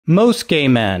Most gay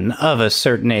men of a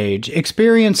certain age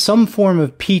experience some form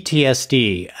of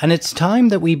PTSD, and it's time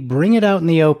that we bring it out in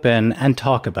the open and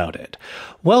talk about it.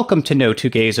 Welcome to No Two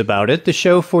Gays About It, the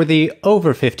show for the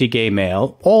over 50 gay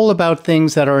male, all about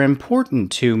things that are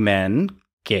important to men,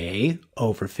 gay,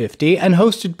 over 50, and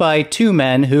hosted by two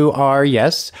men who are,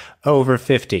 yes, over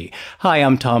 50. Hi,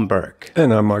 I'm Tom Burke.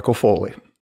 And I'm Michael Foley.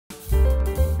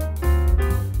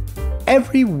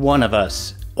 Every one of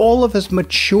us, all of us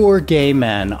mature gay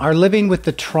men, are living with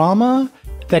the trauma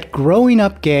that growing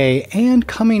up gay and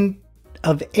coming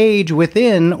of age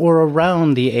within or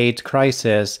around the AIDS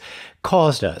crisis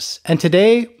caused us. And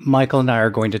today, Michael and I are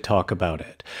going to talk about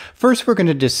it. First, we're going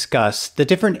to discuss the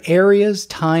different areas,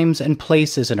 times, and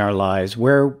places in our lives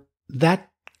where that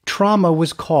trauma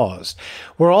was caused.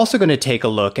 We're also going to take a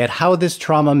look at how this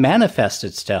trauma manifests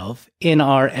itself in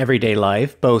our everyday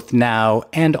life, both now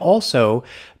and also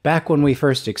back when we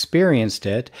first experienced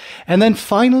it. And then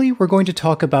finally, we're going to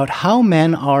talk about how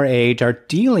men our age are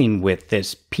dealing with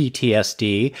this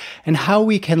PTSD and how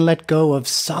we can let go of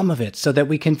some of it so that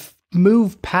we can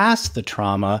move past the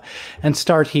trauma and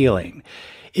start healing.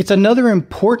 It's another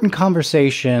important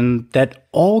conversation that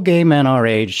all gay men our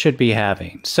age should be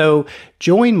having. So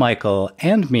join Michael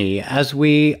and me as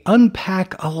we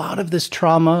unpack a lot of this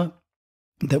trauma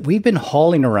that we've been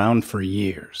hauling around for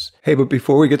years. Hey, but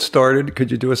before we get started,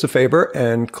 could you do us a favor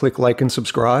and click like and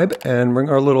subscribe and ring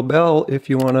our little bell if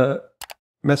you want to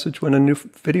message when a new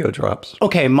video drops?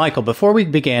 Okay, Michael, before we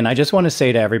begin, I just want to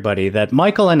say to everybody that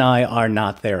Michael and I are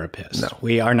not therapists. No.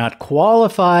 We are not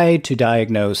qualified to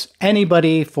diagnose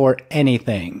anybody for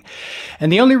anything.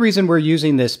 And the only reason we're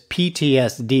using this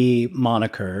PTSD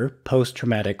moniker,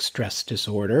 post-traumatic stress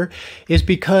disorder, is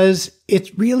because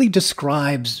it really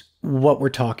describes what we're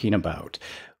talking about.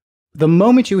 The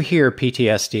moment you hear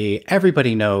PTSD,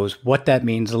 everybody knows what that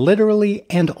means literally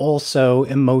and also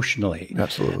emotionally.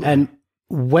 Absolutely. And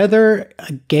whether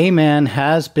a gay man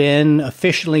has been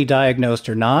officially diagnosed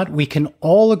or not, we can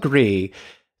all agree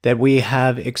that we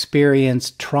have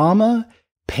experienced trauma,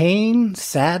 pain,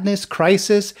 sadness,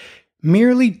 crisis,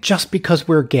 merely just because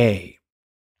we're gay.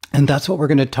 And that's what we're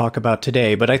going to talk about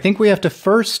today. But I think we have to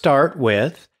first start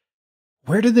with,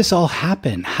 where did this all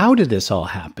happen? How did this all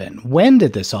happen? When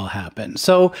did this all happen?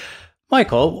 So,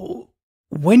 Michael,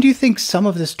 when do you think some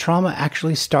of this trauma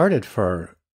actually started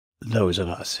for those of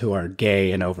us who are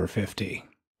gay and over 50?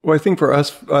 Well, I think for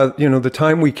us, the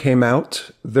time we came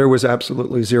out, there was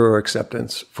absolutely zero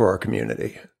acceptance for our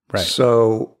community. Right.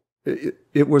 So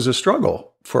it was a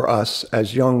struggle for us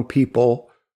as young people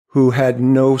who had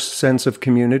no sense of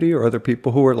community or other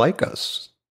people who were like us.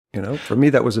 For me,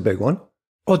 that was a big one.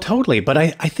 Well, totally. But I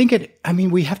think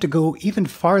we have to go even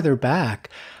farther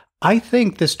back. I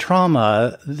think this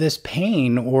trauma, this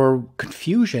pain or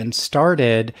confusion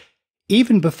started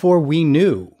even before we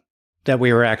knew that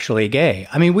we were actually gay.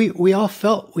 I mean, we all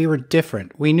felt we were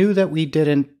different. We knew that we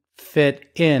didn't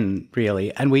fit in,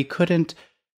 really, and we couldn't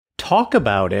talk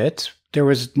about it. There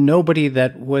was nobody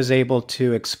that was able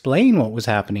to explain what was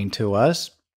happening to us.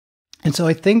 And so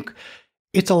I think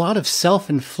it's a lot of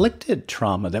self-inflicted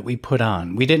trauma that we put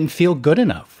on. We didn't feel good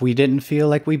enough. We didn't feel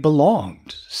like we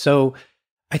belonged. So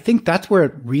I think that's where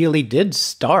it really did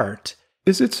start.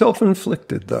 Is it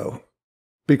self-inflicted, though?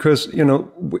 Because,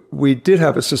 we did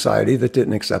have a society that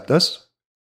didn't accept us.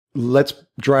 Let's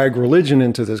drag religion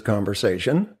into this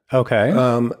conversation. Okay.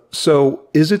 So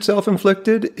is it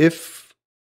self-inflicted if,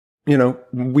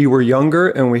 we were younger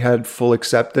and we had full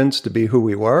acceptance to be who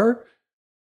we were?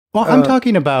 Well, I'm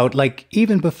talking about,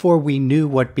 even before we knew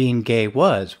what being gay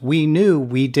was. We knew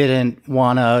we didn't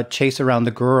want to chase around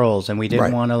the girls, and we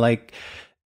didn't want to,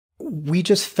 we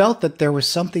just felt that there was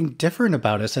something different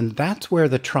about us, and that's where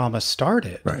the trauma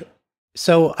started. Right.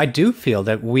 So I do feel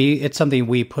that it's something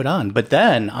we put on. But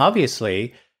then,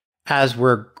 obviously, as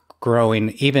we're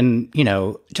growing even,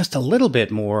 just a little bit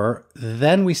more,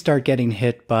 then we start getting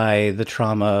hit by the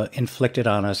trauma inflicted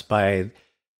on us by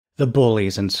the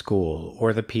bullies in school,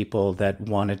 or the people that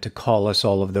wanted to call us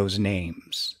all of those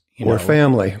names. Or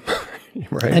family.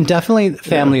 Right. And definitely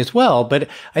family as well. But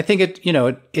I think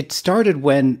it started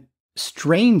when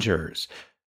strangers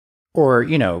or,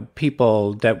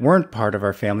 people that weren't part of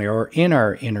our family or in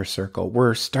our inner circle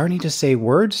were starting to say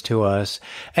words to us.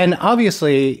 And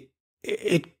obviously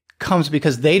it comes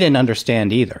because they didn't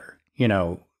understand either.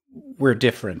 We're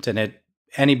different, and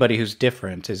anybody who's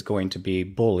different is going to be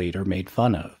bullied or made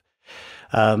fun of.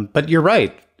 But you're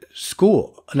right.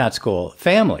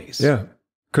 Families. Yeah.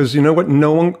 Because you know what?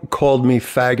 No one called me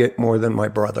faggot more than my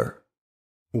brother.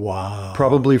 Wow.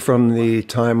 Probably from the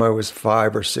time I was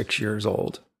 5 or 6 years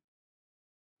old.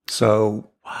 So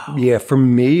Yeah, for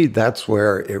me, that's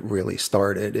where it really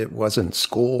started. It wasn't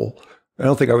school. I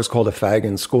don't think I was called a fag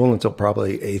in school until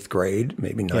probably 8th grade,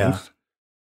 maybe ninth.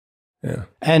 Yeah.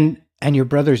 And your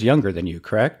brother's younger than you,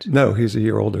 correct? No, he's a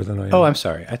year older than I am. Oh, I'm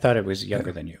sorry. I thought it was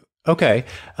younger than you. Okay.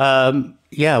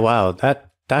 Yeah, wow.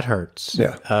 That hurts.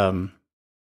 Yeah.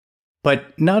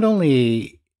 But not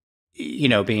only,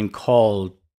 being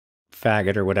called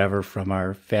faggot or whatever from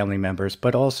our family members,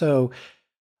 but also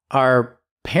our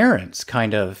parents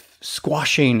kind of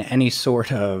squashing any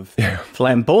sort of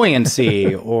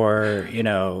flamboyancy or,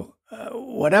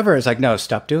 whatever. It's like, no,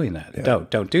 stop doing that. Yeah.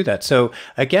 Don't do that. So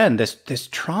again, this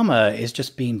trauma is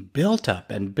just being built up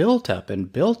and built up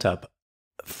and built up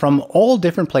from all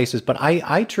different places. But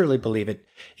I truly believe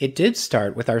it did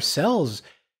start with ourselves,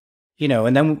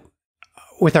 and then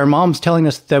with our moms telling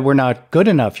us that we're not good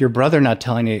enough, your brother not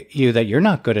telling you that you're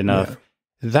not good enough.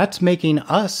 That's making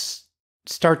us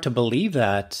start to believe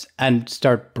that and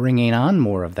start bringing on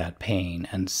more of that pain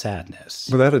and sadness.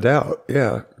 Without a doubt.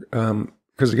 Yeah.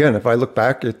 Because again, if I look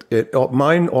back,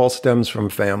 mine all stems from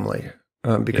family.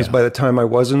 Because by the time I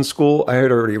was in school, I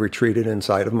had already retreated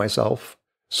inside of myself.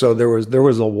 So there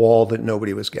was a wall that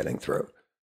nobody was getting through.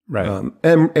 Right.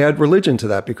 And add religion to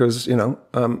that because, I'm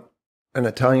an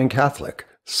Italian Catholic.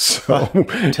 So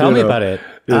tell me about it.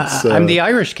 I'm the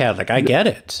Irish Catholic. I get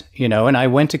it, and I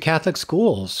went to Catholic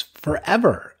schools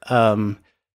forever.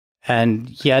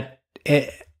 And yet,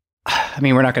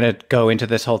 we're not going to go into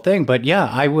this whole thing, but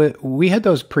yeah, we had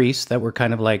those priests that were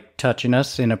kind of like touching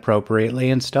us inappropriately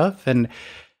and stuff. And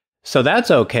so that's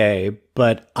okay,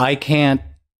 but I can't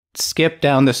skip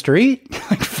down the street.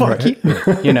 Like, fuck you,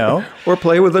 Or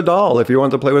play with a doll if you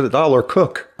want to play with a doll, or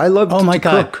cook. I love to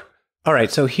cook. All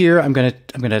right, so here I'm gonna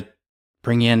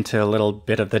bring you into a little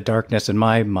bit of the darkness in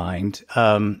my mind.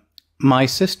 My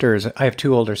sisters, I have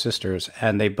 2 older sisters,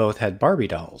 and they both had Barbie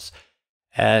dolls.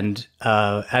 And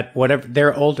at whatever,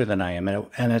 they're older than I am,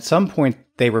 and at some point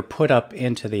they were put up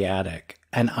into the attic,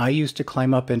 and I used to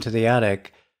climb up into the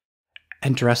attic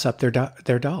and dress up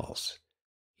their dolls.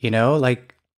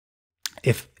 Like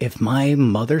if my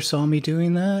mother saw me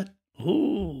doing that,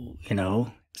 ooh,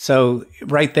 So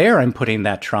right there, I'm putting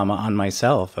that trauma on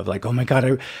myself of like, oh my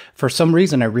God, for some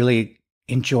reason, I really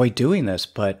enjoy doing this,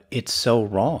 but it's so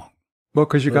wrong. Well,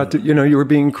 because you got to, you were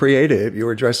being creative. You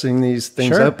were dressing these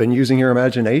things up and using your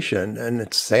imagination. And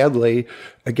it's sadly,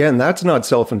 again, that's not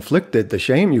self-inflicted. The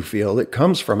shame you feel, it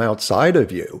comes from outside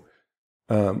of you,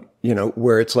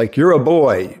 where it's like, you're a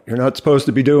boy. You're not supposed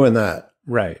to be doing that.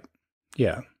 Right.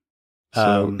 Yeah.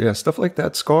 So, stuff like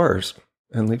that scars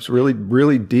and leaves really,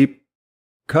 really deep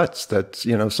cuts that,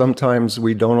 sometimes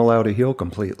we don't allow to heal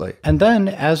completely. And then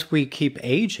as we keep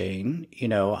aging,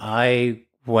 I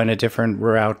went a different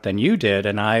route than you did.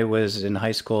 And I was in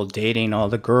high school dating all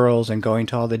the girls and going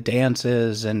to all the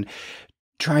dances and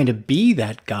trying to be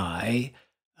that guy,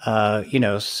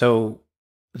 so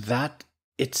that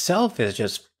itself is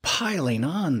just piling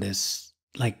on this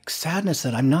like sadness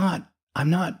that I'm not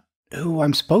who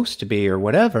I'm supposed to be or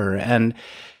whatever. And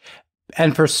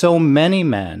for so many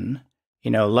men,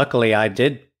 luckily I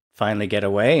did finally get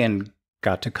away and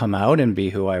got to come out and be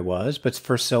who I was. But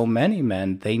for so many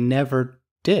men, they never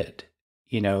did.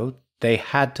 They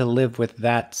had to live with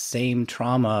that same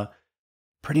trauma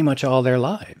pretty much all their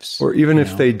lives. Or even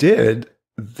if they did,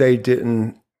 they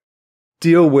didn't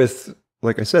deal with,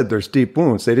 like I said, there's deep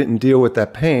wounds. They didn't deal with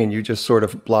that pain. You just sort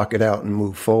of block it out and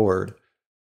move forward.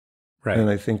 Right. And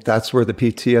I think that's where the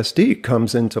PTSD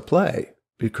comes into play.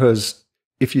 Because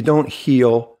if you don't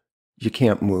heal, you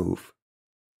can't move.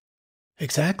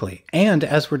 Exactly. And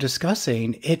as we're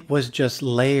discussing, it was just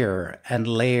layer and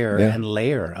layer and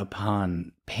layer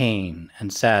upon pain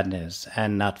and sadness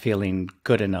and not feeling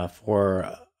good enough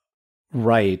or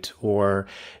right or,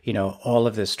 all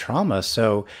of this trauma.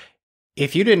 So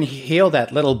if you didn't heal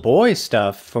that little boy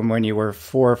stuff from when you were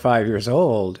 4 or 5 years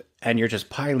old and you're just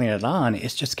piling it on,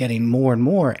 it's just getting more and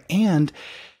more. And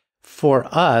for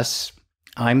us,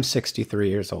 I'm 63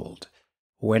 years old.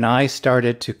 When I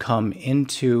started to come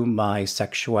into my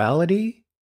sexuality,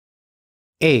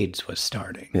 AIDS was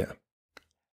starting. Yeah.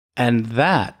 And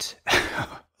that,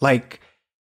 like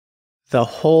the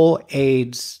whole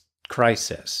AIDS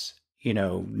crisis,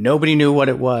 nobody knew what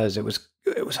it was. It was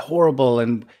horrible.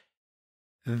 And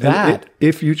that. And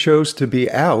if you chose to be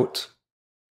out,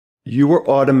 you were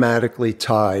automatically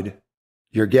tied.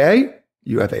 You're gay,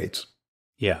 you have AIDS.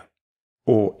 Yeah.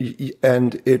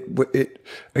 And it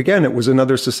again, it was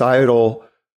another societal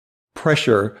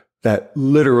pressure that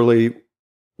literally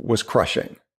was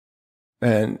crushing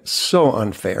and so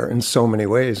unfair in so many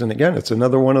ways. And again, it's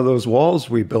another one of those walls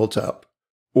we built up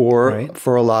Or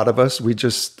for a lot of us,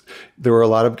 there were a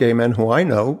lot of gay men who I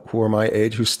know who are my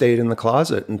age who stayed in the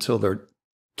closet until their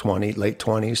late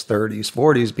 20s, 30s,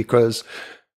 40s because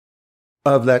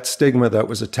of that stigma that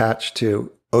was attached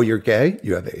to, oh, you're gay,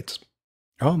 you have AIDS.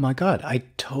 Oh my God, I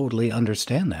totally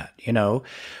understand that. You know,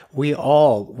 we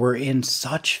all were in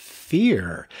such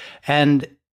fear. And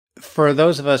for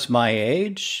those of us my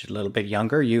age, a little bit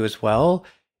younger, you as well,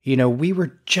 you know, we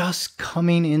were just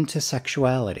coming into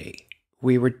sexuality.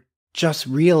 We were just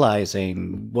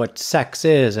realizing what sex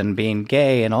is and being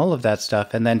gay and all of that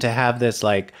stuff. And then to have this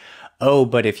like, oh,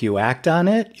 but if you act on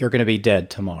it, you're going to be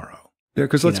dead tomorrow. Yeah,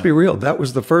 because let's be real. That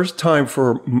was the first time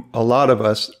for a lot of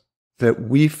us that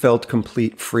we felt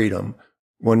complete freedom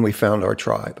when we found our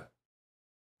tribe.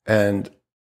 And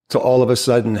to all of a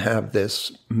sudden have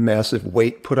this massive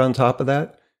weight put on top of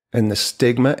that and the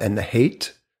stigma and the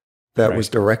hate that was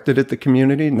directed at the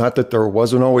community. Not that there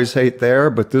wasn't always hate there,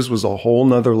 but this was a whole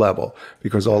nother level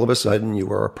because all of a sudden you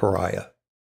were a pariah.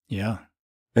 Yeah.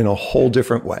 In a whole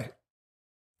different way.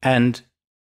 And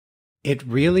it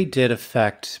really did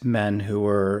affect men who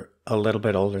were a little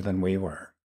bit older than we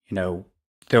were. You know,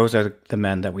 those are the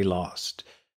men that we lost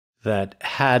that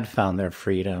had found their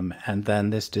freedom. And then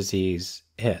this disease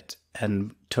hit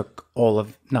and took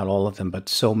not all of them, but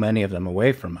so many of them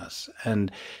away from us.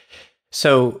 And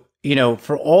so, you know,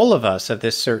 for all of us at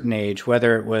this certain age,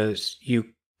 whether it was you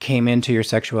came into your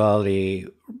sexuality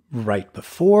right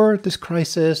before this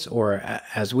crisis or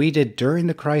as we did during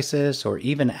the crisis or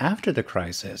even after the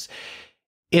crisis,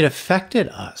 it affected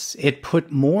us. It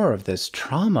put more of this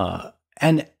trauma.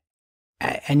 And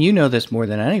you know this more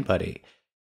than anybody.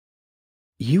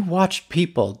 You watched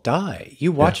people die.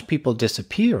 You watched people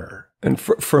disappear. And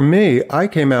for me, I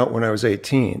came out when I was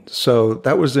 18. So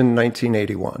that was in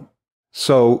 1981.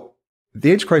 So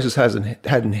the AIDS crisis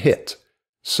hadn't hit.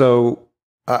 So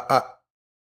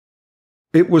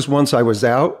it was once I was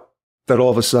out that all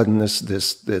of a sudden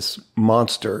this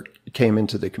monster came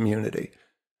into the community.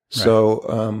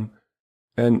 So,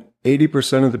 and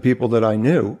 80% of the people that I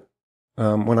knew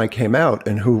when I came out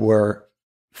and who were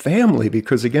family,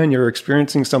 because again, you're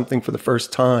experiencing something for the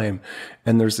first time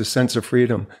and there's this sense of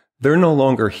freedom, they're no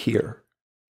longer here.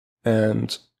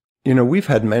 And, you know, we've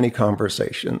had many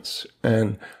conversations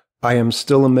and I am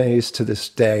still amazed to this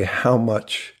day how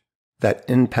much that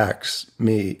impacts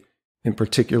me in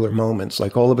particular moments.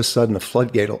 Like all of a sudden a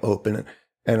floodgate will open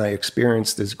and I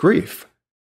experience this grief.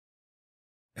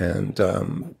 And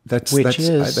that's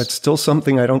still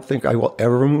something I don't think I will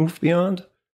ever move beyond.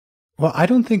 Well, I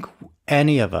don't think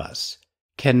any of us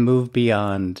can move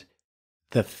beyond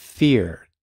the fear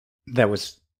that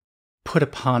was put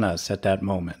upon us at that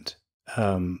moment.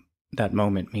 That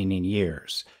moment meaning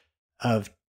years of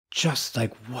just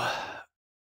like,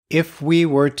 if we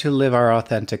were to live our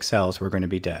authentic selves, we're going to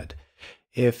be dead.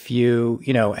 If you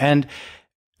know, and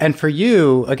for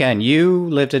you, again, you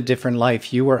lived a different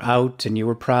life. You were out and you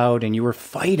were proud and you were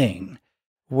fighting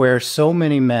where so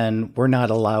many men were not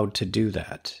allowed to do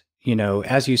that. You know,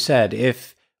 as you said,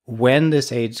 when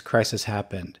this AIDS crisis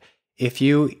happened, if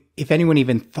anyone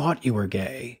even thought you were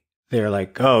gay, they're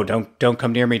like, oh, don't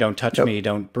come near me, don't touch me,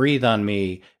 don't breathe on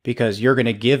me, because you're going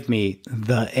to give me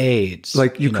the AIDS.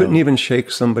 Like you couldn't even shake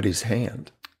somebody's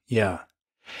hand. Yeah.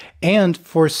 And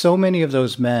for so many of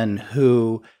those men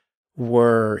who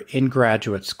were in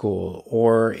graduate school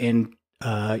or in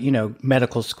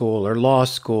medical school or law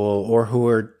school, or who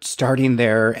were starting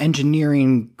their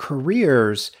engineering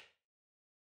careers,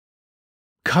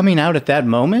 coming out at that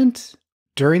moment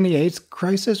during the AIDS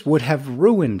crisis would have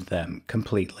ruined them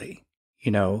completely,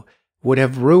 would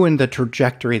have ruined the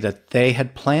trajectory that they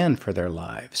had planned for their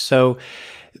lives. So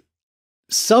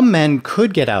some men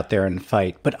could get out there and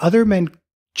fight, but other men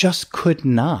just could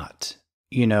not,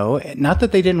 not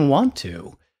that they didn't want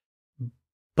to,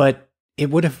 but it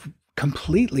would have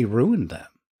completely ruined them.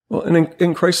 Well, and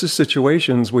in crisis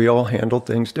situations, we all handle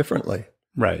things differently.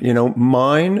 Right.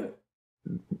 Mine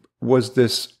was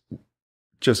this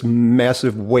just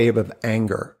massive wave of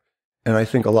anger. And I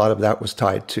think a lot of that was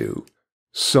tied to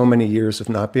so many years of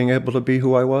not being able to be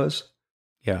who I was.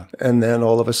 Yeah. And then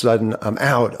all of a sudden I'm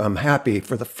out, I'm happy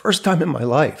for the first time in my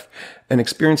life and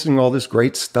experiencing all this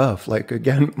great stuff. Like,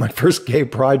 again, my first gay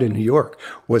pride in New York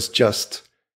was just,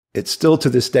 it still to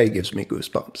this day gives me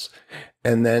goosebumps.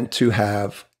 And then to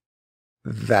have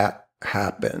that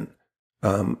happen,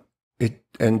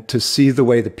 and to see the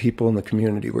way the people in the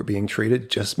community were being treated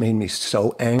just made me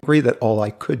so angry that all I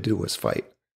could do was fight.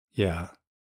 Yeah.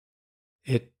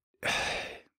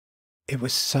 It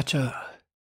was such a,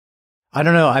 I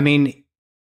don't know. I mean,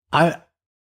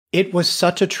 it was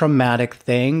such a traumatic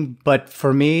thing, but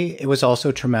for me, it was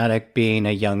also traumatic being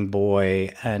a young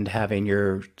boy and having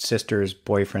your sister's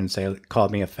boyfriend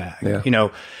called me a fag. Yeah. You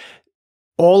know,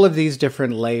 all of these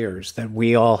different layers that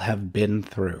we all have been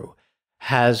through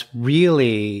has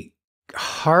really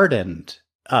hardened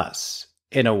us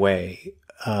in a way.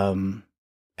 And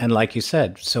like you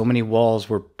said, so many walls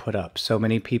were put up, so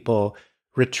many people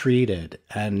retreated,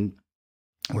 and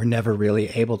we're never really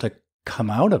able to come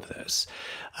out of this.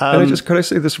 Could I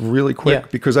say this really quick? Yeah.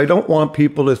 Because I don't want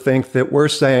people to think that we're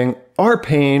saying our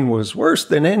pain was worse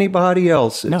than anybody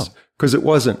else's. No. Because it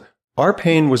wasn't. Our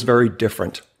pain was very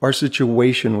different. Our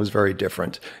situation was very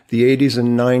different. The 80s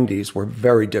and 90s were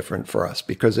very different for us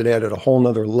because it added a whole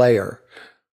nother layer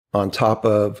on top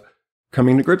of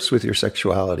coming to grips with your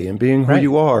sexuality and being who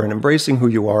you are and embracing who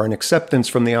you are and acceptance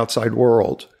from the outside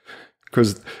world.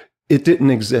 Because it didn't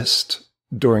exist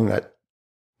during that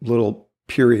little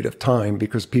period of time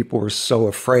because people were so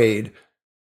afraid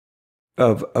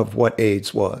of what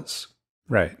AIDS was.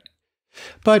 Right.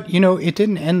 But, you know, it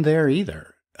didn't end there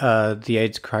either. The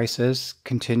AIDS crisis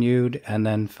continued, and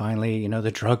then finally, you know, the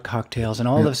drug cocktails and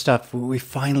all of stuff, we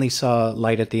finally saw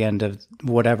light at the end of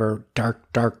whatever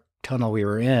dark tunnel we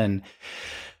were in.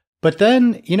 But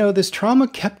then, you know, this trauma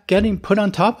kept getting put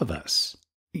on top of us.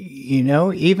 You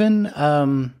know, even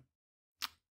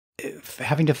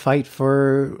having to fight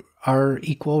for our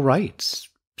equal rights,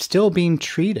 still being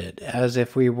treated as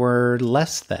if we were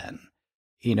less than.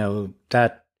 You know,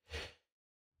 that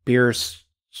beer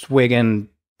swigging,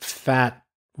 fat,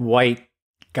 white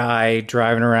guy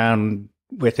driving around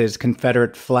with his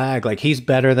Confederate flag, like he's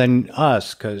better than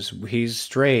us because he's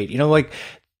straight. You know, like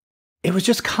it was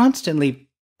just constantly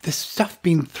this stuff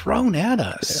being thrown at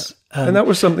us. Yeah. And that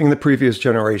was something the previous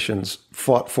generations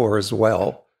fought for as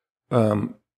well.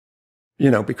 You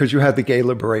know, because you had the gay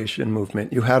liberation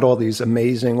movement. You had all these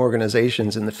amazing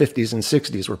organizations in the 50s and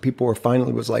 60s where people were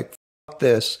finally was like, fuck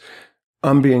this,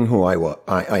 I'm being who I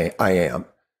am.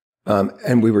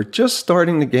 And we were just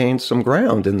starting to gain some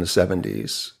ground in the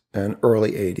 70s and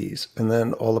early 80s. And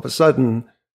then all of a sudden,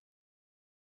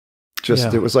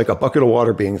 it was like a bucket of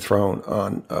water being thrown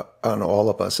on all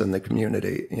of us in the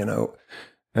community, you know.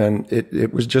 And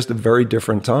it was just a very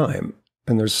different time.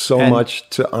 And there's so much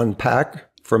to unpack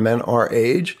for men our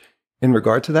age in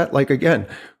regard to that. Like, again,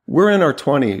 we're in our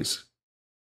 20s,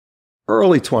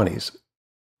 early 20s,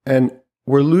 and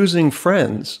we're losing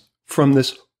friends from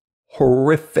this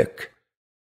horrific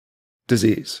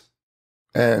disease.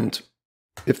 And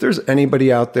if there's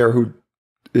anybody out there who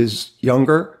is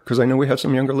younger, because I know we have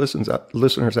some younger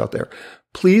listeners out there,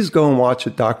 please go and watch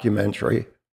a documentary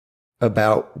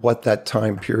about what that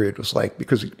time period was like,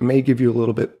 because it may give you a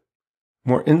little bit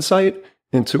more insight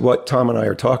into what Tom and I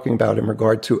are talking about in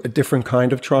regard to a different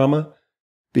kind of trauma,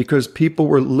 because people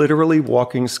were literally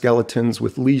walking skeletons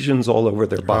with lesions all over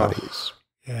their bodies.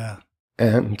 Yeah.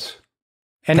 And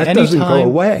that doesn't go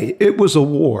away. It was a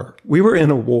war. We were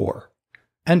in a war.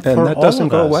 And that doesn't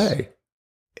go away.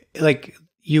 Like,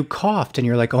 you coughed and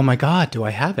you're like, oh my God, do I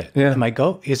have it? Yeah.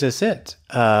 Is this it?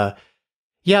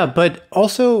 Yeah, but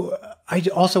also, I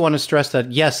also want to stress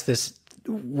that, yes,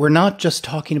 we're not just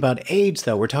talking about AIDS,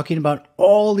 though. We're talking about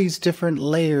all these different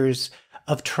layers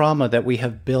of trauma that we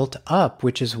have built up,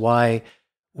 which is why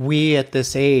we at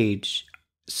this age,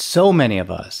 so many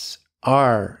of us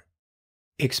are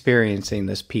experiencing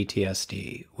this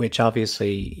PTSD, which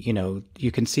obviously, you know,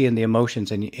 you can see in the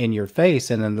emotions in your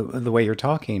face and in the way you're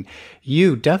talking.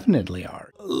 You definitely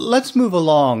are. Let's move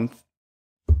along.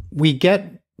 We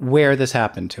get where this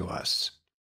happened to us,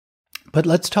 but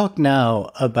let's talk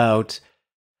now about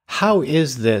how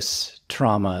is this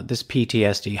trauma, this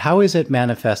PTSD, how is it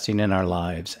manifesting in our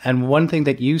lives? And one thing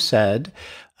that you said,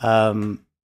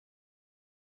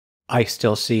 I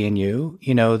still see in you,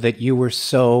 you know, that you were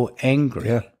so angry.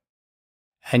 Yeah.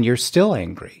 And you're still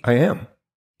angry. I am.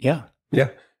 Yeah.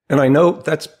 Yeah. And I know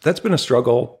that's been a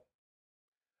struggle.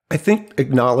 I think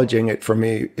acknowledging it for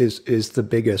me is the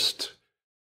biggest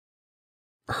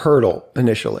hurdle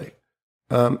initially.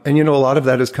 And, you know, a lot of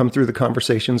that has come through the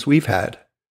conversations we've had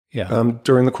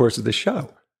during the course of the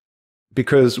show,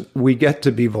 because we get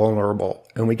to be vulnerable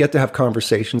and we get to have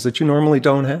conversations that you normally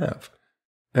don't have.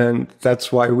 And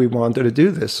that's why we wanted to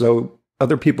do this, so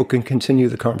other people can continue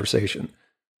the conversation.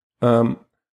 But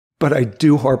I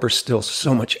do harbor still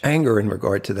so much anger in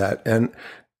regard to that. And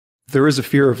there is a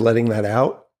fear of letting that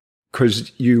out,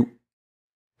 because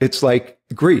it's like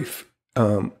grief.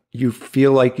 You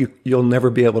feel like you'll never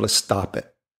be able to stop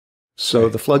it. So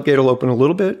the floodgate will open a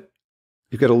little bit,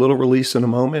 you get a little release in a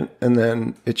moment, and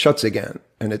then it shuts again,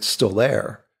 and it's still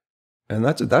there. And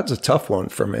that's a tough one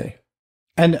for me.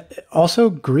 And also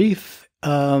grief,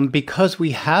 because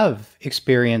we have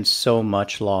experienced so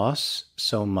much loss,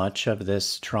 so much of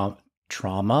this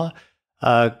trauma,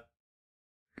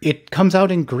 it comes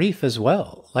out in grief as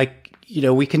well. Like, you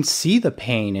know, we can see the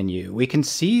pain in you. We can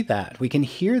see that. We can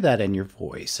hear that in your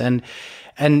voice.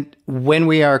 And when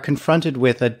we are confronted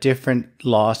with a different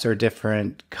loss or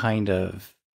different kind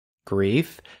of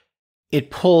grief, it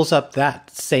pulls up that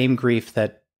same grief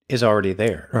that is already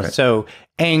there. Right. So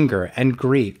anger and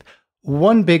grief.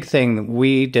 One big thing,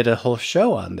 we did a whole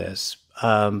show on this,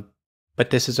 but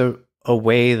this is a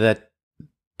way that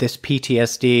this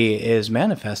PTSD is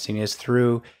manifesting is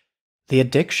through the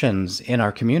addictions in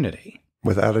our community.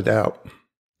 Without a doubt.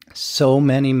 So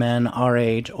many men our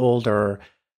age, older,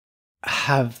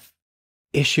 have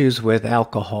issues with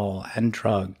alcohol and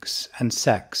drugs and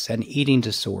sex and eating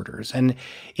disorders. And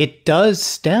it does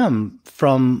stem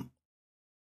from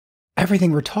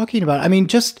everything we're talking about. I mean,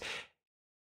 just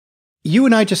you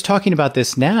and I just talking about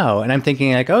this now, and I'm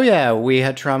thinking like, oh yeah, we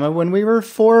had trauma when we were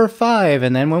 4 or 5,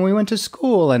 and then when we went to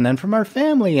school, and then from our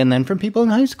family, and then from people in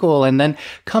high school, and then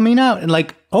coming out, and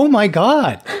like, oh my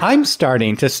God, I'm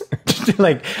starting to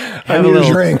like I need a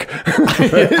drink.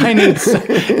 I need,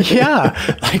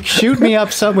 yeah, like shoot me up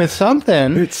with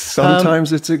something. It's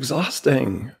sometimes it's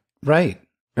exhausting, right?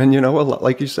 And you know,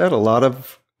 like you said, a lot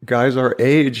of guys our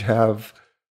age have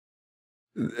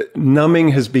numbing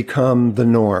has become the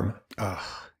norm.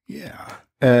 Yeah.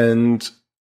 And,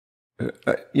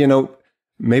 you know,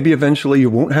 maybe eventually you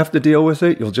won't have to deal with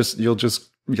it. You'll just, you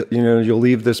know, you'll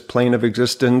leave this plane of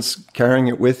existence carrying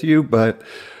it with you. But,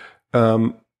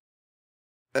 through,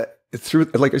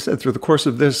 like I said, through the course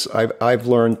of this, I've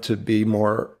learned to be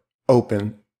more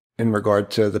open in regard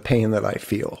to the pain that I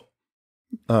feel.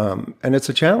 And it's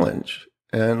a challenge.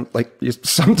 And like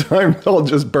sometimes I'll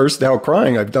just burst out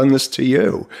crying. I've done this to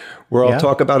you, where I'll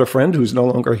talk about a friend who's no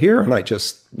longer here and I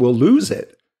just will lose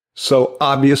it. So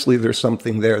obviously there's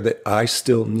something there that I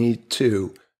still need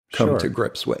to come to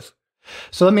grips with.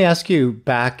 So let me ask you,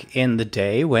 back in the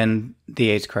day when the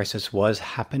AIDS crisis was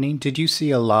happening, did you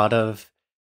see a lot of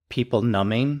people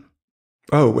numbing?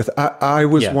 Oh, I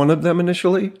was one of them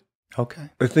initially. Okay.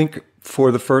 I think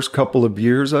for the first couple of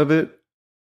years of it,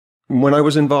 when I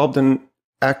was involved in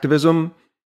activism,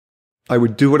 I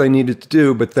would do what I needed to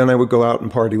do, but then I would go out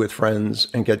and party with friends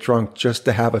and get drunk just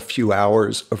to have a few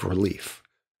hours of relief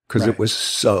because it was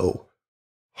so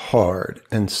hard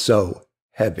and so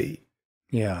heavy.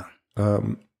 Yeah.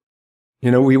 You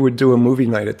know, we would do a movie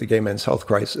night at the Gay Men's Health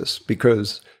Crisis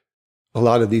because a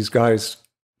lot of these guys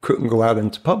couldn't go out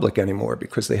into public anymore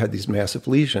because they had these massive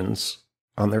lesions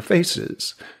on their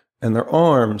faces and their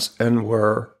arms and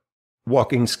were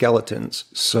walking skeletons.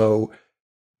 So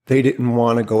they didn't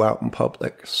want to go out in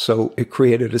public. So it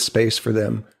created a space for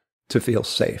them to feel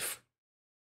safe.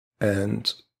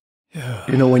 And,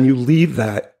 you know, when you leave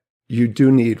that, you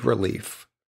do need relief.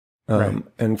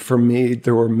 And for me,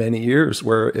 there were many years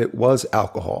where it was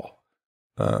alcohol.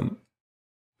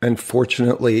 And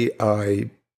fortunately,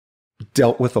 I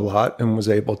dealt with a lot and was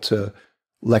able to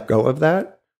let go of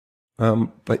that.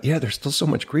 But yeah, there's still so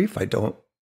much grief I don't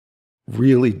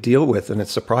really deal with, and it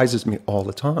surprises me all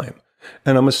the time.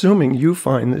 And I'm assuming you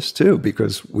find this too,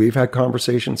 because we've had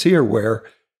conversations here where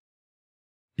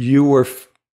you were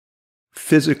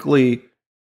physically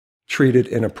treated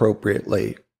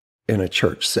inappropriately in a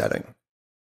church setting.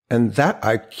 And that,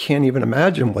 I can't even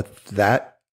imagine what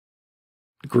that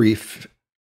grief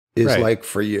is like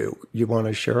for you. You want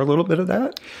to share a little bit of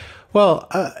that? Well,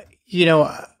 you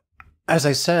know, as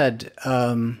I said,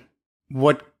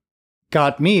 what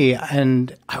got me,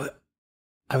 and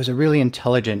I was a really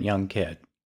intelligent young kid.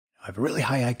 I have a really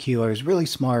high IQ. I was really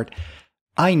smart.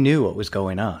 I knew what was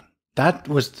going on. That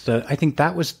was I think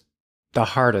that was the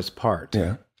hardest part.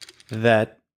 Yeah.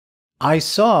 That I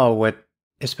saw what,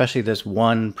 especially this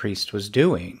one priest was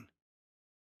doing,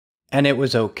 and it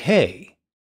was okay,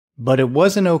 but it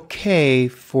wasn't okay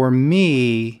for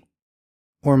me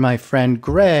or my friend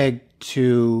Greg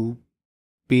to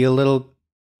be a little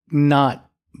not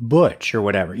butch or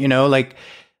whatever, you know, like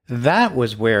that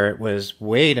was where it was,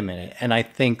 wait a minute. And I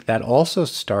think that also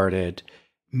started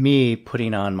me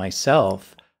putting on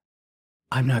myself,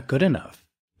 I'm not good enough.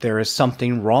 There is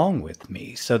something wrong with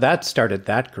me. So that started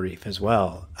that grief as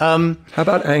well. How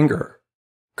about anger?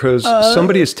 Because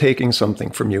somebody is taking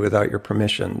something from you without your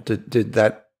permission. Did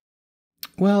that?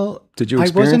 Well, did you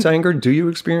experience anger? Do you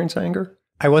experience anger?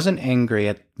 I wasn't angry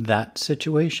at that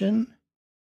situation.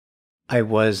 I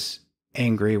was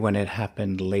angry when it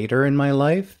happened later in my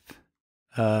life.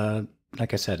 Like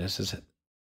I said, this has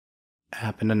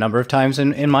happened a number of times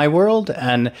in my world,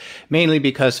 and mainly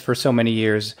because for so many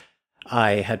years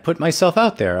I had put myself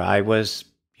out there. I was,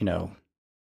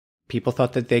 people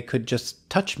thought that they could just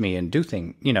touch me and do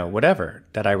things, whatever,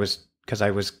 because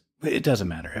I was, it doesn't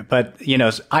matter. But,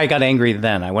 I got angry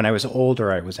then. When I was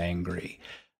older, I was angry.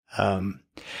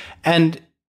 And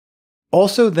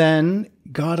also then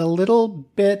got a little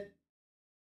bit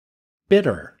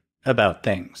bitter about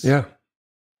things. Yeah.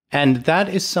 And that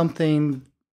is something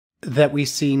that we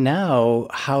see now,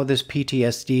 how this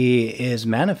PTSD is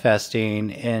manifesting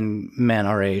in men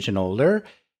our age and older,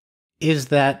 is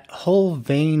that whole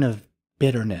vein of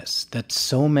bitterness that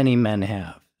so many men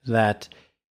have, that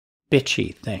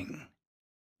bitchy thing.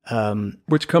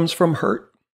 Which comes from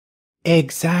hurt.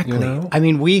 Exactly. I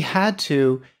mean, we had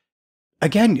to,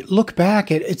 again, look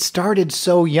back, it started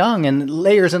so young, and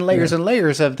layers and layers and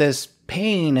layers of this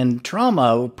pain and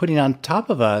trauma putting on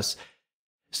top of us.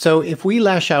 So if we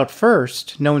lash out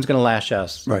first, no one's going to lash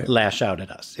out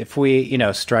at us. If we,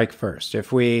 strike first,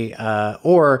 if we,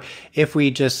 or if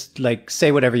we just like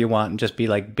say whatever you want and just be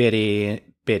like bitter,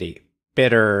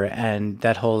 and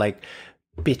that whole like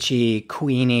bitchy,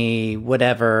 queenie,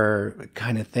 whatever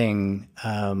kind of thing,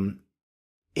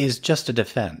 is just a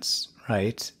defense,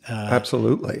 right?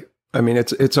 Absolutely. I mean,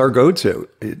 it's our go-to.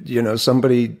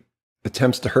 Somebody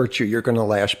attempts to hurt you, you're going to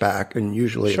lash back, and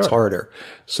usually it's harder.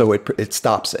 So it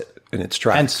stops it in its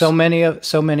tracks. And so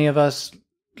many of us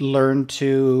learn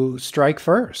to strike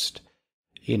first,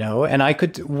 And I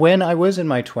could, when I was in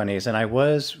my 20s and I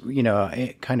was,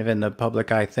 kind of in the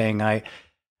public eye thing,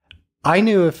 I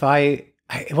knew it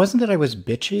wasn't that I was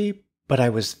bitchy, but I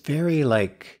was very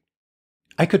like,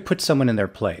 I could put someone in their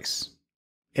place.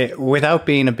 Without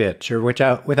being a bitch or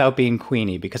without being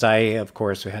queenie, because I, of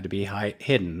course, had to be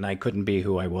hidden. I couldn't be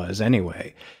who I was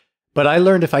anyway. But I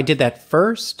learned if I did that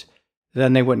first,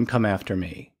 then they wouldn't come after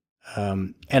me.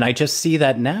 And I just see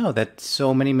that now, that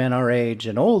so many men our age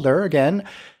and older, again,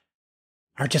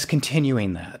 are just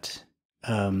continuing that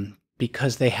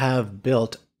because they have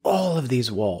built all of these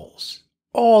walls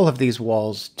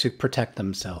to protect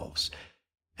themselves.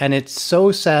 And it's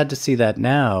so sad to see that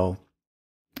now,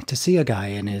 to see a guy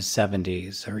in his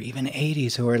 70s or even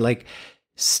 80s who are like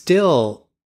still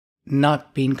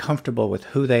not being comfortable with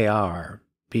who they are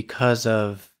because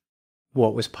of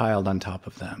what was piled on top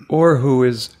of them. Or who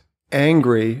is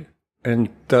angry and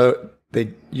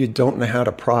you don't know how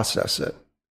to process it.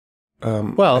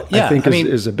 I think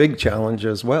is a big challenge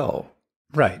as well.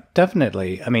 Right,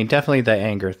 definitely. I mean, definitely the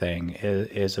anger thing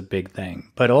is a big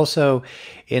thing. But also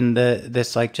in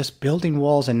this like just building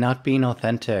walls and not being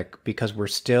authentic because we're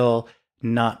still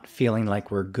not feeling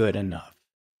like we're good enough.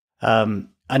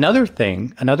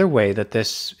 Another way that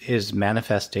this is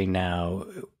manifesting now,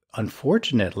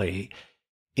 unfortunately,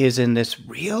 is in this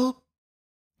real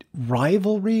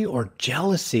rivalry or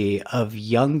jealousy of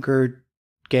younger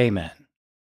gay men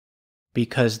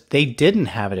because they didn't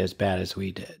have it as bad as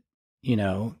we did.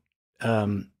 I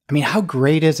mean, how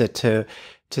great is it to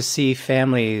see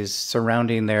families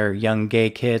surrounding their young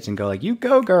gay kids and go like, you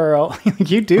go girl,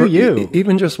 you do you.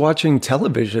 Even just watching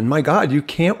television, my God, you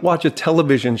can't watch a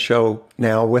television show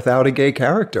now without a gay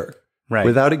character, right?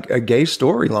 Without a gay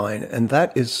storyline. And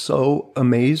that is so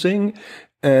amazing.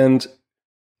 And,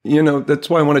 that's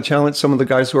why I want to challenge some of the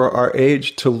guys who are our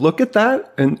age to look at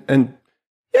that and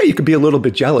yeah, you could be a little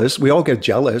bit jealous. We all get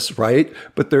jealous, right?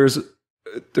 But there's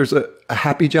a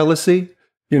happy jealousy,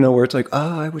 where it's like,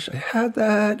 I wish I had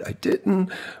that. I didn't.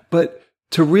 But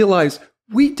to realize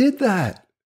we did that.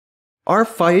 Our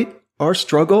fight, our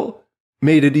struggle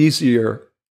made it easier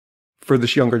for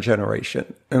this younger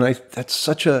generation. And that's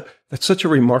such a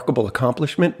remarkable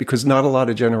accomplishment because not a lot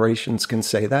of generations can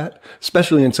say that,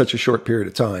 especially in such a short period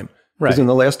of time. Because in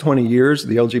the last 20 years,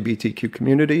 the LGBTQ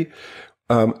community,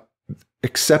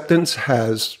 acceptance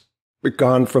has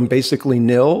gone from basically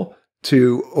nil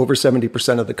to over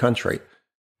 70% of the country.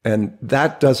 And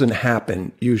that doesn't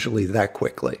happen usually that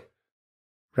quickly.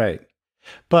 Right.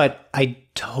 But I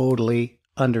totally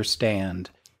understand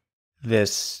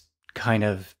this kind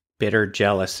of bitter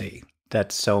jealousy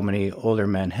that so many older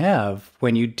men have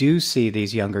when you do see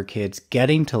these younger kids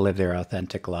getting to live their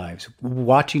authentic lives,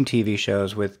 watching TV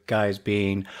shows with guys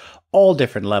being all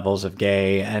different levels of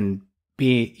gay and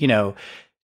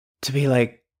to be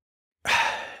like,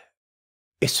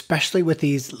 especially with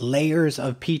these layers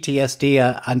of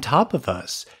PTSD on top of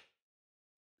us,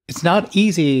 it's not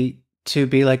easy to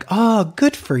be like, oh,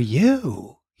 good for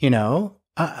you. There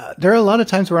are a lot of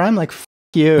times where I'm like, F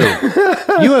you.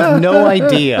 You have no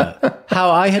idea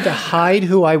how I had to hide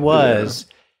who I was.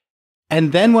 Yeah.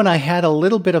 And then when I had a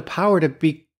little bit of power to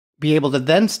be able to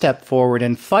then step forward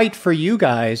and fight for you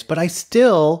guys, but I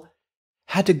still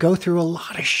had to go through a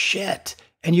lot of shit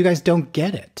and you guys don't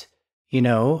get it. you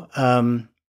know?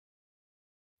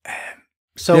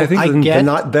 So yeah, I think I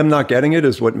get them not getting it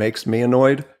is what makes me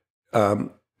annoyed.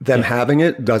 Them having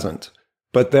it doesn't.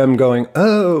 But them going,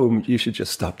 oh, you should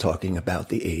just stop talking about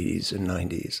the 80s and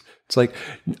 90s. It's like,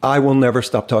 I will never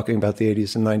stop talking about the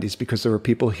 80s and 90s because there are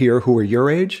people here who are your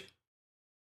age.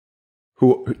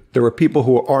 There are people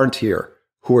who aren't here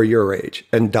who are your age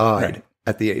and died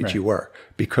at the age you were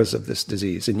because of this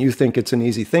disease. And you think it's an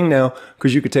easy thing now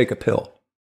because you could take a pill.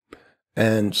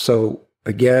 And so,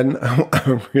 again,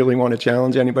 I really want to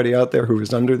challenge anybody out there who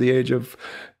is under the age of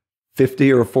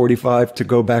 50 or 45 to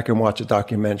go back and watch a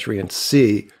documentary and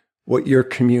see what your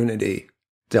community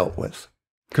dealt with,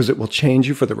 because it will change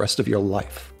you for the rest of your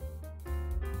life.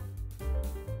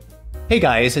 Hey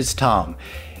guys, it's Tom.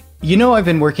 You know, I've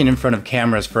been working in front of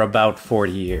cameras for about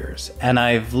 40 years, and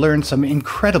I've learned some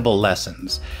incredible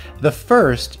lessons. The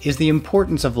first is the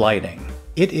importance of lighting.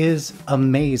 It is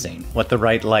amazing what the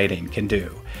right lighting can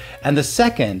do. And the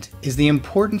second is the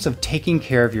importance of taking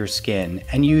care of your skin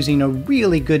and using a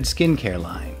really good skincare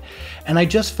line. And I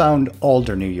just found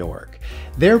Alder, New York.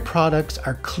 Their products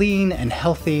are clean and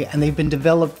healthy, and they've been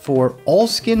developed for all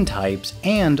skin types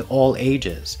and all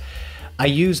ages. I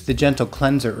used the Gentle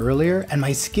Cleanser earlier, and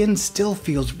my skin still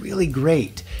feels really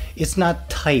great. It's not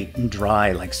tight and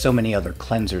dry like so many other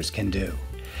cleansers can do.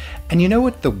 And you know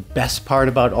what the best part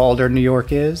about Alder, New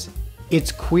York is?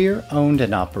 It's queer owned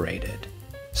and operated.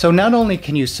 So not only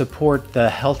can you support the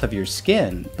health of your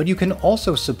skin, but you can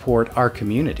also support our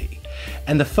community.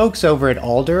 And the folks over at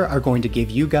Alder are going to give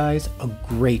you guys a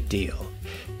great deal.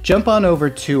 Jump on over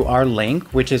to our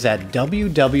link, which is at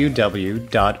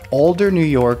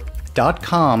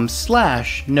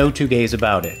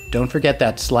www.aldernewyork.com/no2gaysaboutit. Don't forget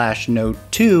that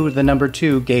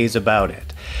 /no2gaysaboutit.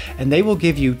 And they will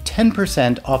give you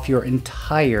 10% off your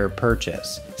entire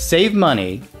purchase. Save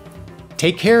money,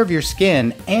 take care of your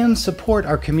skin, and support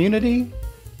our community.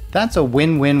 That's a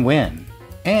win-win-win.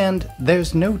 And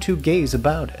there's no two gays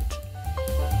about it.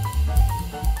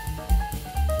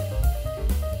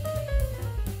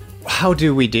 How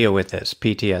do we deal with this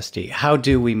PTSD? How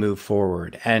do we move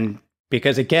forward? And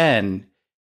because again,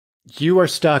 you are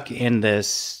stuck in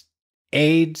this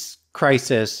AIDS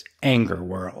crisis anger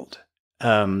world.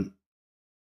 And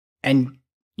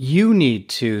you need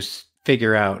to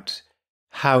figure out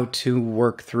how to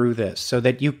work through this so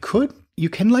that you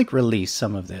can like release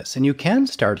some of this and you can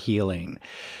start healing.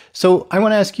 So I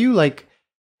want to ask you, like,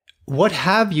 what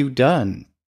have you done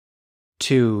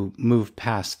to move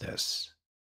past this?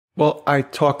 Well, I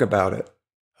talk about it.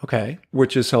 Okay.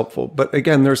 Which is helpful. But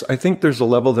again, I think there's a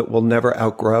level that we'll never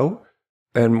outgrow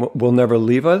and will never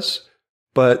leave us.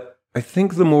 But I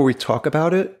think the more we talk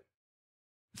about it,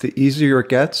 the easier it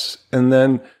gets. And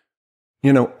then,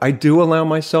 you know, I do allow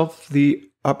myself the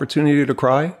opportunity to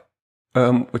cry,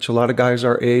 which a lot of guys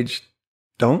our age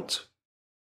don't,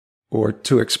 or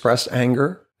to express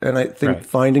anger. And I think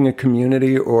finding a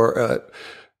community or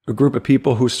a group of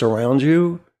people who surround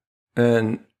you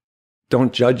and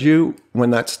don't judge you when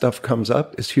that stuff comes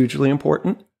up is hugely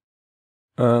important.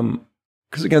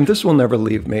 Because again, this will never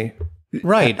leave me.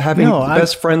 Right. Having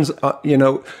best friends, you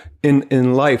know,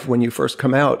 in life when you first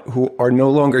come out who are no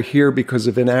longer here because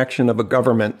of inaction of a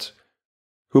government,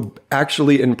 who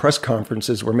actually in press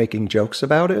conferences were making jokes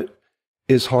about it,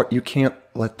 is hard. You can't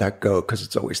let that go because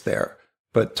it's always there.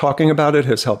 But talking about it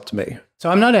has helped me. So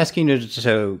I'm not asking you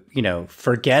to you know,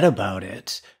 forget about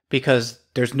it, because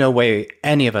there's no way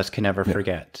any of us can ever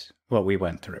forget what we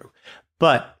went through.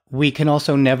 But we can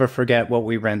also never forget what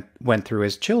we went through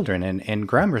as children in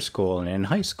grammar school and in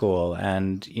high school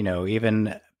and, you know,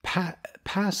 even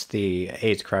past the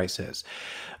AIDS crisis.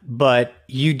 But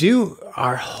you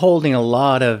are holding a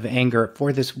lot of anger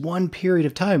for this one period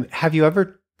of time. Have you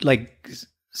ever, like,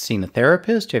 seen a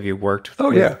therapist? Have you worked with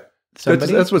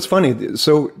somebody? That's what's funny.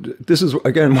 So this is,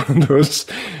 again, one of those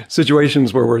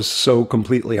situations where we're so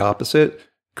completely opposite,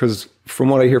 because from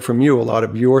what I hear from you, a lot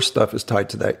of your stuff is tied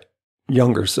to that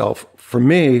younger self. For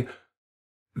me,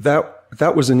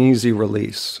 that was an easy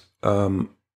release.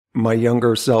 My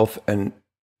younger self and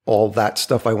all that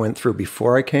stuff I went through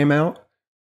before I came out,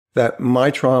 that my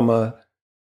trauma,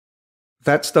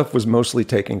 that stuff was mostly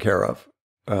taken care of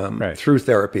through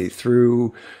therapy,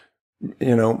 through,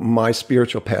 you know, my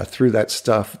spiritual path, through that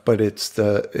stuff. But it's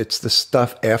the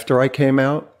stuff after I came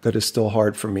out that is still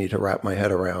hard for me to wrap my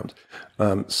head around.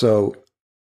 So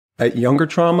that younger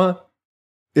trauma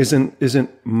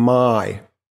isn't my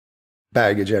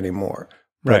baggage anymore.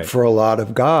 But for a lot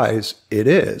of guys, it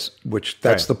is, which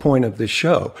that's the point of this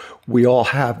show. We all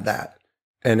have that,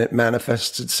 and it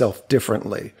manifests itself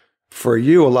differently. For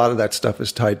you, a lot of that stuff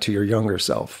is tied to your younger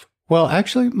self. Well,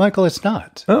 actually, Michael, it's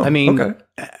not. Oh, I mean, okay.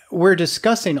 We're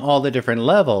discussing all the different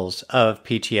levels of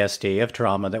PTSD, of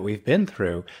trauma that we've been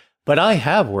through, but I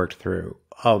have worked through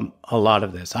a lot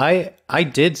of this. I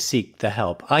did seek the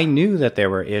help. I knew that there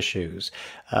were issues,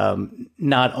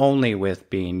 not only with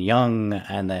being young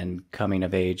and then coming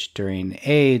of age during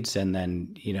AIDS and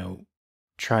then,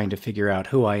 trying to figure out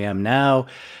who I am now.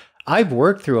 I've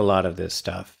worked through a lot of this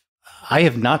stuff. I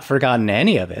have not forgotten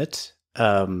any of it.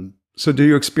 So do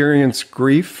you experience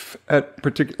grief at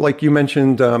particular, like you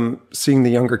mentioned, seeing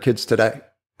the younger kids today,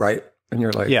 right? And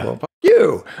you're like, well, fuck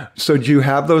you. So do you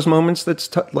have those moments that's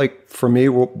like, for me,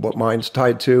 what mine's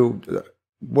tied to,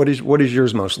 what is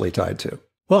yours mostly tied to?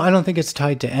 Well, I don't think it's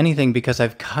tied to anything because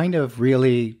I've kind of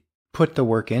really put the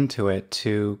work into it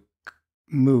to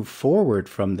move forward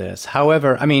from this.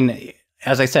 However, I mean,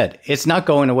 as I said, it's not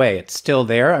going away. It's still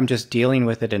there. I'm just dealing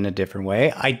with it in a different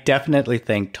way. I definitely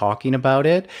think talking about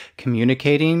it,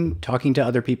 communicating, talking to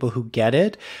other people who get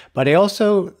it, but I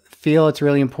also feel it's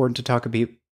really important to talk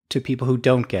to people who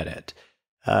don't get it,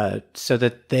 so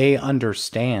that they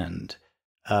understand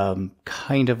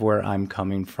kind of where I'm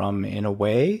coming from in a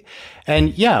way.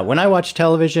 And yeah, when I watch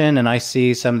television and I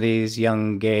see some of these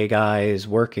young gay guys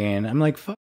working, I'm like,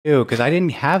 fuck you, because I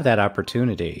didn't have that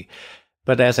opportunity.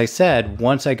 But as I said,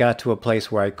 once I got to a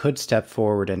place where I could step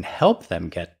forward and help them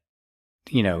get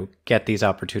these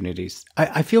opportunities,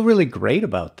 I feel really great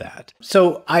about that.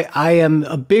 So I am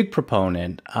a big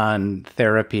proponent on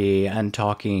therapy and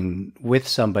talking with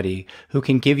somebody who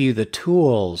can give you the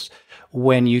tools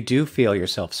when you do feel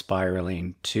yourself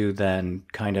spiraling to then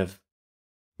kind of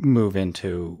move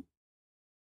into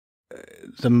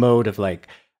the mode of like,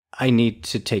 I need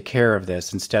to take care of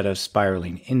this instead of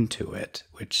spiraling into it,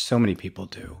 which so many people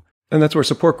do. And that's where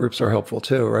support groups are helpful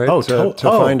too, right? Oh,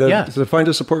 to find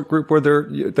a support group where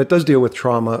that does deal with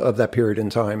trauma of that period in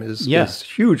time is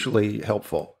hugely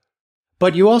helpful.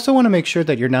 But you also want to make sure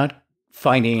that you're not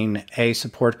finding a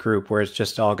support group where it's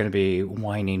just all going to be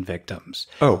whining victims.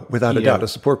 Oh, without a doubt. A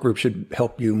support group should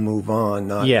help you move on,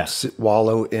 not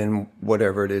wallow in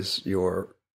whatever it is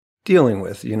you're dealing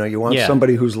with. You want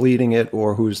somebody who's leading it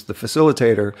or who's the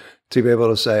facilitator to be able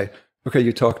to say, okay,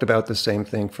 you talked about the same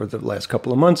thing for the last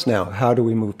couple of months now. How do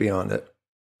we move beyond it?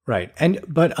 Right.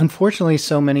 But unfortunately,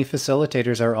 so many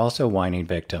facilitators are also whining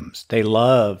victims. They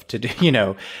love to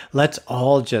do, let's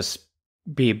all just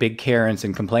be big Karens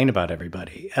and complain about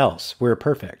everybody else. We're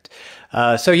perfect.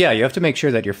 So yeah, you have to make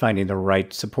sure that you're finding the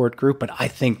right support group. But I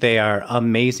think they are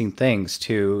amazing things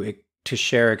to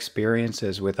share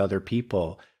experiences with other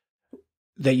people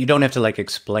that you don't have to like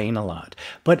explain a lot.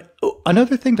 But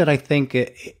another thing that I think,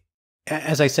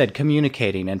 as I said,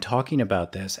 communicating and talking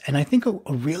about this, and I think a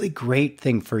really great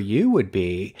thing for you would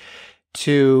be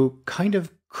to kind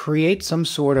of create some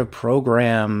sort of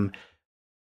program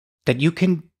that you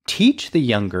can teach the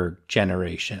younger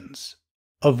generations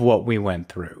of what we went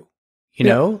through, you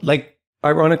know, like.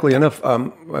 Ironically enough, I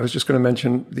was just going to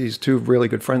mention these two really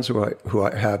good friends who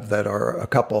I have that are a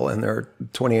couple, and they're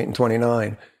 28 and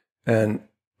 29. And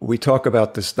we talk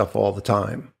about this stuff all the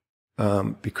time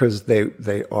because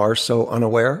they are so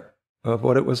unaware of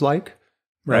what it was like.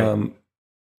 Right.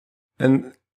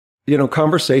 And,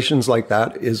 conversations like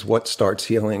that is what starts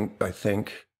healing, I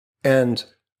think, and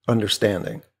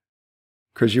understanding.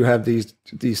 Because you have these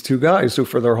two guys who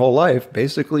for their whole life,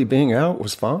 basically being out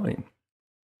was fine,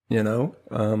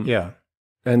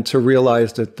 And to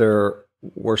realize that there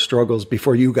were struggles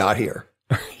before you got here.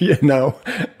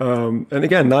 And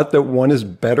again, not that one is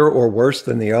better or worse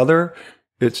than the other.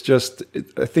 It's just,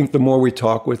 I think the more we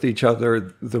talk with each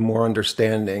other, the more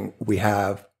understanding we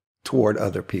have toward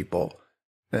other people.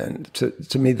 And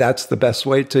to me, that's the best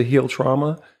way to heal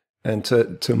trauma and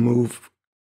to move,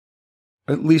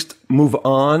 at least move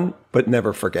on, but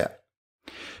never forget.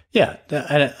 Yeah.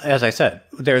 As I said,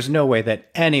 there's no way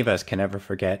that any of us can ever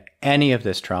forget any of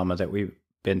this trauma that we've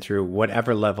been through,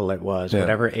 whatever level it was,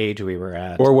 whatever age we were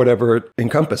at. Or whatever it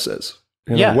encompasses.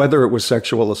 Whether it was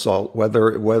sexual assault, whether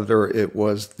it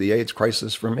was the AIDS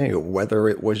crisis for me, whether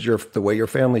it was the way your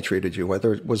family treated you,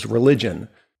 whether it was religion.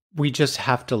 We just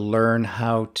have to learn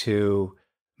how to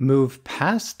move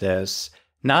past this,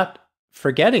 not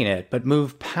forgetting it, but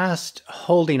move past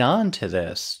holding on to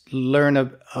this, learn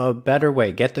a better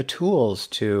way, get the tools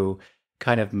to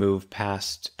kind of move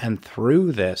past and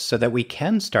through this so that we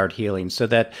can start healing, so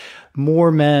that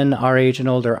more men our age and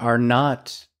older are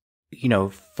not,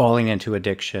 falling into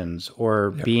addictions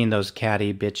or being those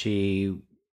catty, bitchy,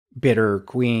 bitter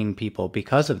queen people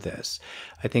because of this.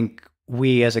 I think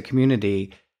we as a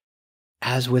community,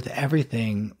 as with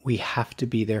everything, we have to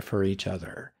be there for each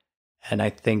other. And I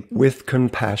think with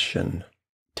compassion.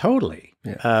 Totally.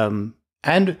 Yeah.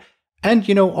 And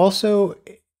you know, also,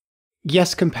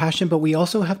 yes, compassion, but we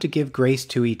also have to give grace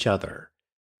to each other.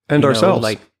 And ourselves.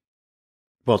 Like,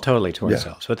 well, totally to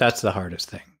ourselves, but that's the hardest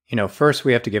thing. You know, first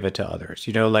we have to give it to others.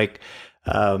 You know, like,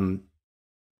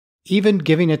 even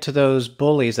giving it to those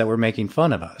bullies that were making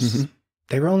fun of us,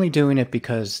 they were only doing it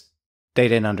because they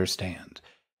didn't understand.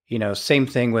 You know, same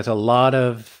thing with a lot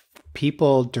of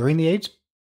people during the AIDS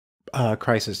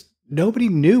crisis. Nobody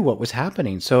knew what was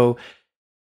happening. So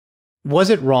was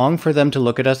it wrong for them to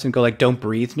look at us and go like, don't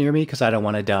breathe near me because I don't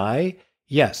want to die?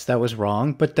 Yes, that was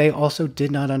wrong, but they also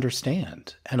did not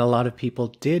understand. And a lot of people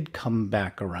did come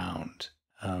back around.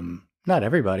 Not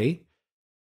everybody.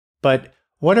 But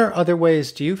what are other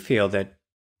ways do you feel that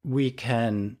we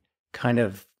can kind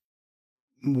of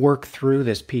work through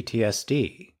this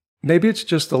PTSD? Maybe it's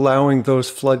just allowing those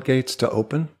floodgates to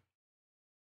open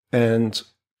and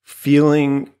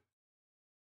feeling,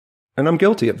 and I'm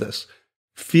guilty of this,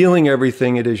 feeling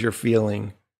everything it is you're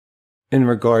feeling in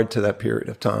regard to that period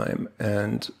of time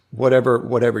and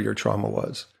whatever your trauma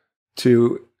was,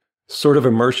 to sort of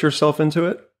immerse yourself into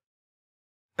it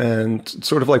and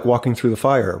sort of like walking through the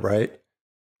fire, right?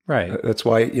 Right. That's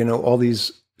why, you know, all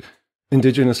these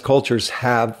indigenous cultures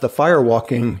have the fire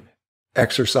walking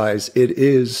exercise. It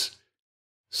is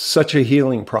such a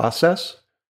healing process.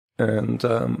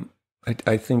 And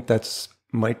I think that's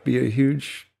might be a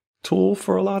huge tool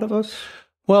for a lot of us.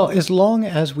 Well, as long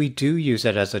as we do use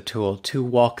it as a tool to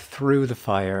walk through the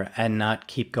fire and not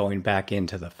keep going back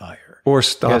into the fire. Or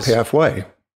stop halfway.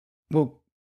 Well,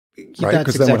 right? That's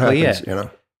exactly then what happens, it. You know?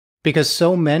 Because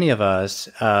so many of us,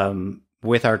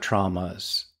 with our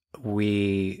traumas,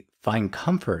 we find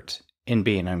comfort in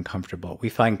being uncomfortable. We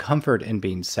find comfort in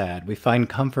being sad. We find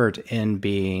comfort in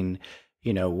being,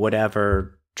 you know,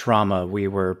 whatever trauma we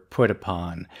were put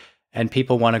upon. And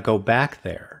people want to go back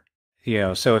there. You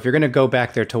know, so if you're going to go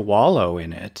back there to wallow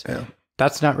in it,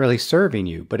 that's not really serving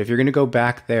you. But if you're going to go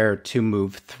back there to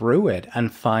move through it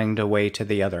and find a way to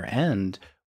the other end,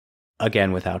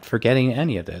 again, without forgetting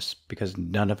any of this, because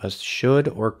none of us should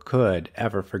or could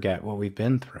ever forget what we've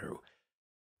been through,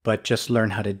 but just learn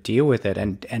how to deal with it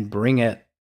and bring it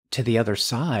to the other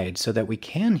side so that we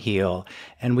can heal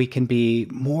and we can be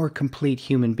more complete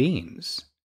human beings.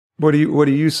 What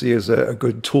do you see as a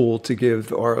good tool to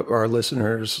give our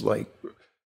listeners, like,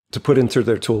 to put into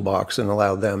their toolbox and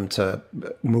allow them to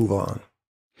move on?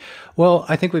 Well,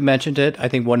 I think we mentioned it. I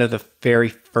think one of the very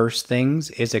first things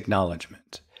is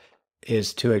acknowledgement,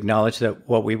 is to acknowledge that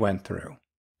what we went through.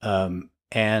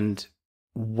 And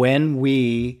when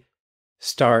we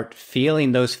start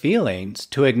feeling those feelings,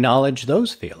 to acknowledge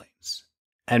those feelings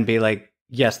and be like,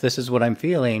 yes, this is what I'm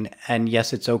feeling. And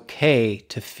yes, it's okay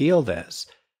to feel this.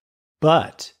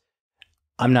 But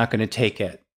I'm not going to take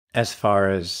it as far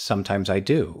as sometimes I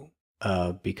do,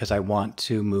 because I want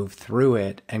to move through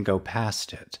it and go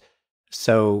past it.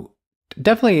 So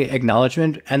definitely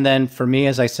acknowledgement. And then for me,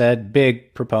 as I said,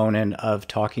 big proponent of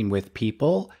talking with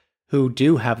people who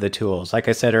do have the tools. Like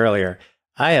I said earlier,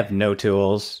 I have no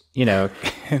tools, you know,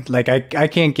 like I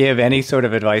can't give any sort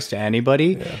of advice to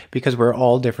anybody because we're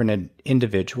all different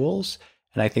individuals.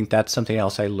 And I think that's something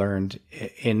else I learned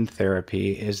in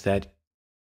therapy, is that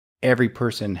every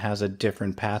person has a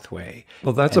different pathway.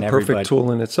 Well, that's a perfect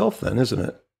tool in itself then, isn't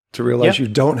it? To realize you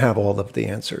don't have all of the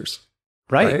answers.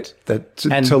 Right? That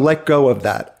to let go of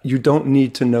that. You don't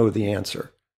need to know the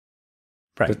answer.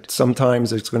 Right. But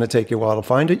sometimes it's going to take you a while to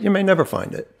find it. You may never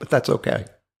find it, but that's okay.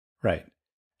 Right.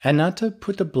 And not to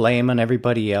put the blame on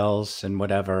everybody else and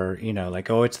whatever, you know, like,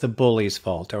 oh, it's the bully's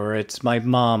fault, or it's my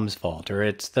mom's fault, or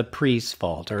it's the priest's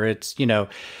fault, or it's, you know,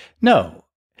 no.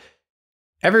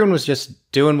 Everyone was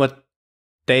just doing what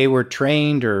they were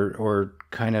trained or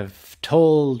kind of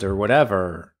told or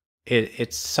whatever.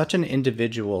 It's such an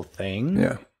individual thing.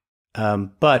 Yeah.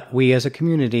 But we as a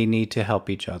community need to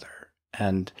help each other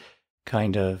and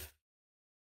kind of,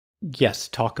 yes,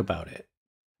 talk about it.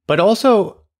 But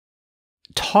also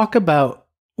talk about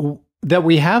that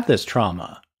we have this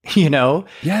trauma, you know?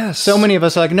 Yes. So many of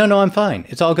us are like, no, I'm fine.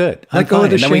 It's all good. Let go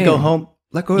of the shame. And then we go home.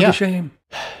 Let go of the shame.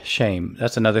 Shame.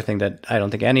 That's another thing that I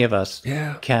don't think any of us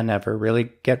can ever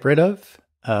really get rid of.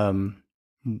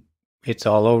 It's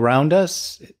all around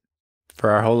us for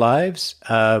our whole lives,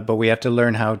 but we have to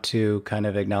learn how to kind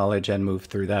of acknowledge and move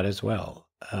through that as well.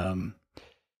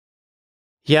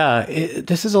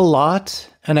 This is a lot.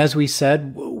 And as we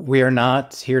said, we are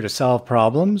not here to solve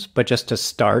problems, but just to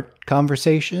start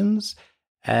conversations.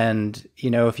 And, you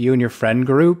know, if you and your friend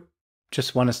group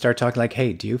just want to start talking like,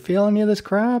 hey, do you feel any of this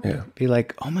crap? Yeah. Be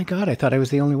like, oh my God, I thought I was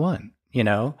the only one, you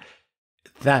know,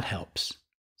 that helps.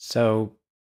 So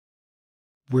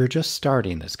we're just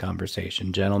starting this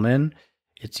conversation, gentlemen.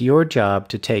 It's your job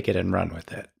to take it and run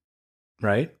with it,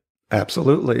 right?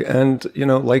 Absolutely. And,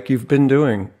 like you've been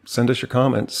doing, send us your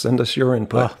comments, send us your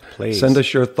input, please. Send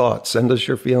us your thoughts, send us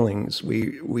your feelings.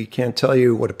 We can't tell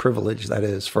you what a privilege that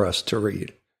is for us to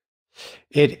read.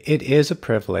 It is a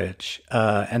privilege,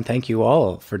 and thank you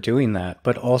all for doing that.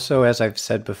 But also, as I've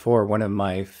said before, one of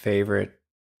my favorite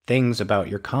things about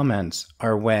your comments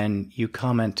are when you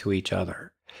comment to each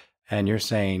other and you're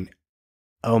saying,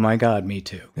 oh my God, me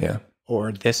too. Yeah.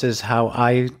 Or this is how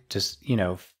I just,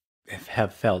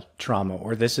 have felt trauma,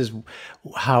 or this is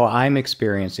how I'm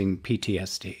experiencing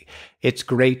PTSD. It's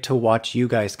great to watch you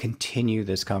guys continue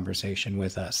this conversation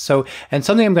with us. So, and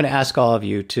something I'm going to ask all of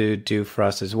you to do for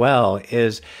us as well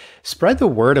is spread the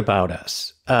word about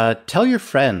us. Tell your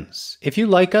friends. If you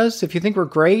like us, if you think we're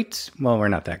great, well, we're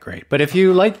not that great, but if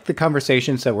you like the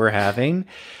conversations that we're having,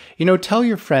 tell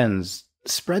your friends.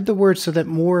 Spread the word so that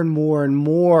more and more and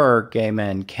more gay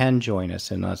men can join us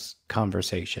in this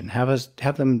conversation.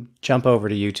 Have them jump over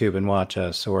to YouTube and watch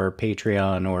us, or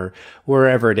Patreon, or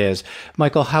wherever it is.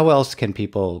 Michael, how else can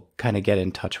people kind of get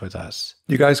in touch with us?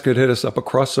 You guys could hit us up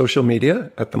across social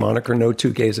media at the moniker No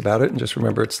Two Gays About It. And just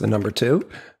remember, it's the number 2.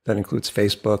 That includes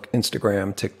Facebook,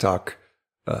 Instagram, TikTok,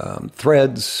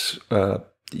 Threads,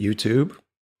 YouTube.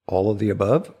 All of the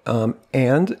above.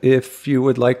 And if you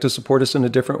would like to support us in a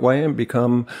different way and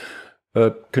become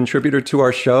a contributor to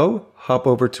our show, hop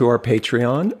over to our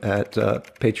Patreon at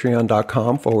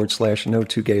patreon.com/No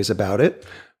Two Gays About It.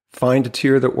 Find a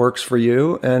tier that works for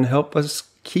you and help us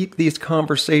keep these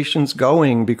conversations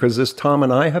going, because as Tom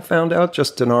and I have found out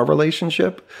just in our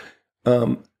relationship,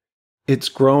 it's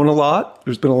grown a lot.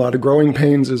 There's been a lot of growing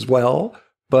pains as well,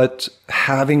 but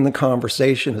having the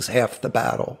conversation is half the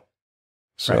battle.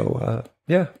 So,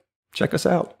 check us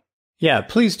out. Yeah,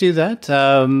 please do that.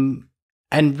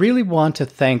 And really want to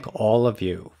thank all of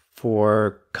you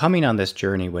for coming on this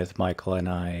journey with Michael and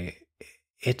I.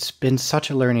 It's been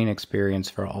such a learning experience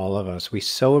for all of us. We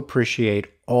so appreciate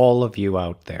all of you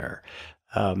out there.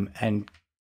 And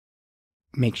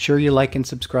make sure you like and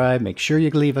subscribe. Make sure you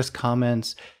leave us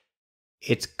comments.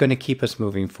 It's going to keep us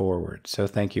moving forward. So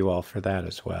thank you all for that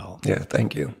as well. Yeah,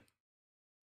 thank you.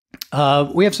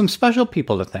 We have some special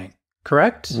people to thank,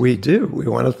 correct? We do. We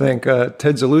want to thank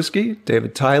Ted Zalewski,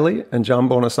 David Tiley, and John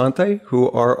Bonasante, who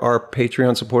are our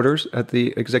Patreon supporters at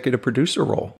the executive producer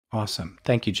role. Awesome.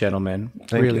 Thank you, gentlemen.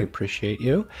 Thank really you. Appreciate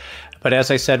you. But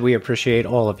as I said, we appreciate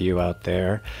all of you out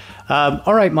there.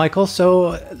 All right, Michael.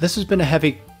 So this has been a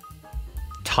heavy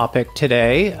topic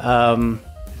today. I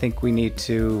think we need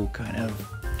to kind of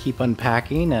keep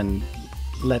unpacking and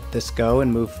let this go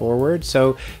and move forward.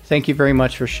 So thank you very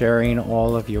much for sharing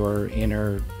all of your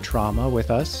inner trauma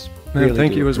with us. Really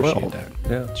thank you as well. That.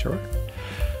 Yeah, sure.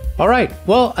 All right.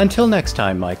 Well, until next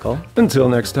time, Michael. Until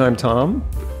next time, Tom.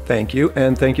 Thank you.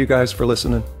 And thank you guys for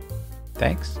listening.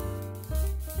 Thanks.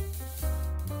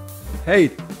 Hey,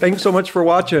 thanks so much for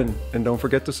watching. And don't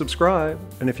forget to subscribe.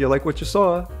 And if you like what you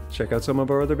saw, check out some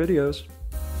of our other videos.